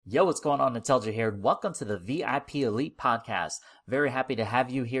Yo, what's going on? Intelligent here, and welcome to the VIP Elite Podcast. Very happy to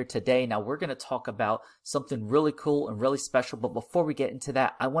have you here today. Now, we're going to talk about something really cool and really special, but before we get into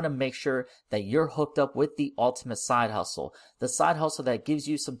that, I want to make sure that you're hooked up with the ultimate side hustle. The side hustle that gives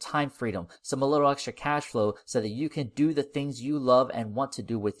you some time freedom, a little extra cash flow so that you can do the things you love and want to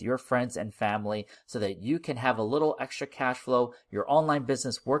do with your friends and family so that you can have a little extra cash flow, your online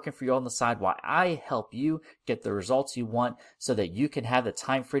business working for you on the side while I help you get the results you want so that you can have the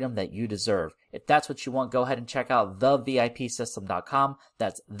time freedom that you deserve. If that's what you want, go ahead and check out thevipsystem.com.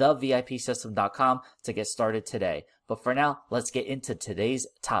 That's thevipsystem.com to get started today. But for now, let's get into today's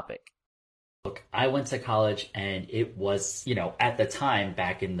topic. Look, I went to college and it was, at the time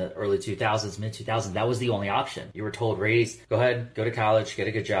back in the early 2000s, mid 2000s, that was the only option. You were told, raise, go ahead, go to college, get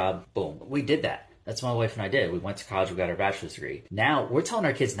a good job. Boom. We did that. That's what my wife and I did. We went to college, we got our bachelor's degree. Now, we're telling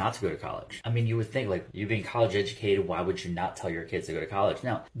our kids not to go to college. I mean, you would think, you being college educated, why would you not tell your kids to go to college?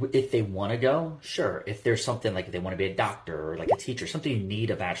 Now, if they want to go, sure. If there's something like they want to be a doctor or like a teacher, something you need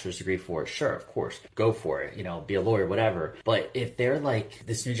a bachelor's degree for, sure, of course, go for it, be a lawyer, whatever. But if they're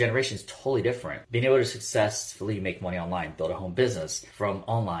this new generation is totally different. Being able to successfully make money online, build a home business from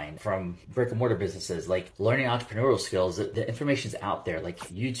online, from brick and mortar businesses, learning entrepreneurial skills, the information's out there.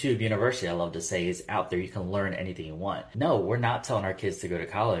 YouTube University, I love to say, is out there. You can learn anything you want. No, we're not telling our kids to go to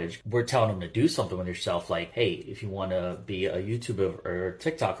college. We're telling them to do something with yourself. Hey, if you want to be a YouTuber or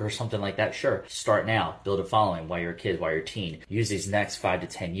TikToker or something like that, sure. Start now. Build a following while you're a kid, while you're a teen. Use these next 5 to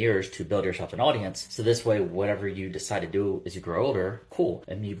 10 years to build yourself an audience. So this way, whatever you decide to do as you grow older, cool.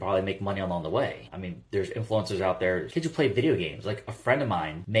 And you probably make money along the way. I mean, there's influencers out there, kids who play video games. A friend of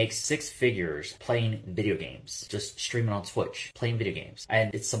mine makes 6 figures playing video games, just streaming on Twitch, playing video games.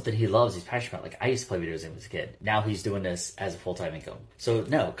 And it's something he loves, he's passionate about. I used to play video games as a kid. Now he's doing this as a full-time income. So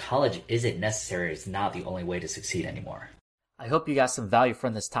no, college isn't necessary. It's not the only way to succeed anymore. I hope you got some value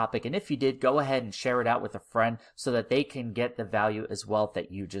from this topic, and if you did, go ahead and share it out with a friend so that they can get the value as well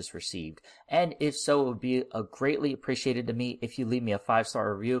that you just received. And if so, it would be greatly appreciated to me if you leave me a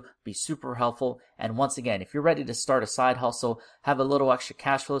 5-star review. Be super helpful. And once again, if you're ready to start a side hustle, have a little extra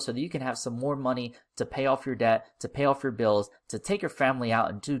cash flow so that you can have some more money to pay off your debt, to pay off your bills, to take your family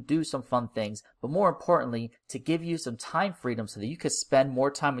out and to do some fun things, but more importantly, to give you some time freedom so that you could spend more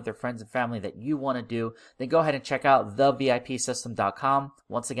time with your friends and family that you want to do, then go ahead and check out thevipsystem.com.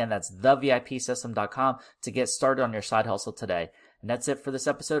 Once again, that's thevipsystem.com to get started on your side hustle today. And that's it for this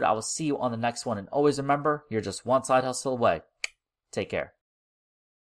episode. I will see you on the next one. And always remember, you're just one side hustle away. Take care.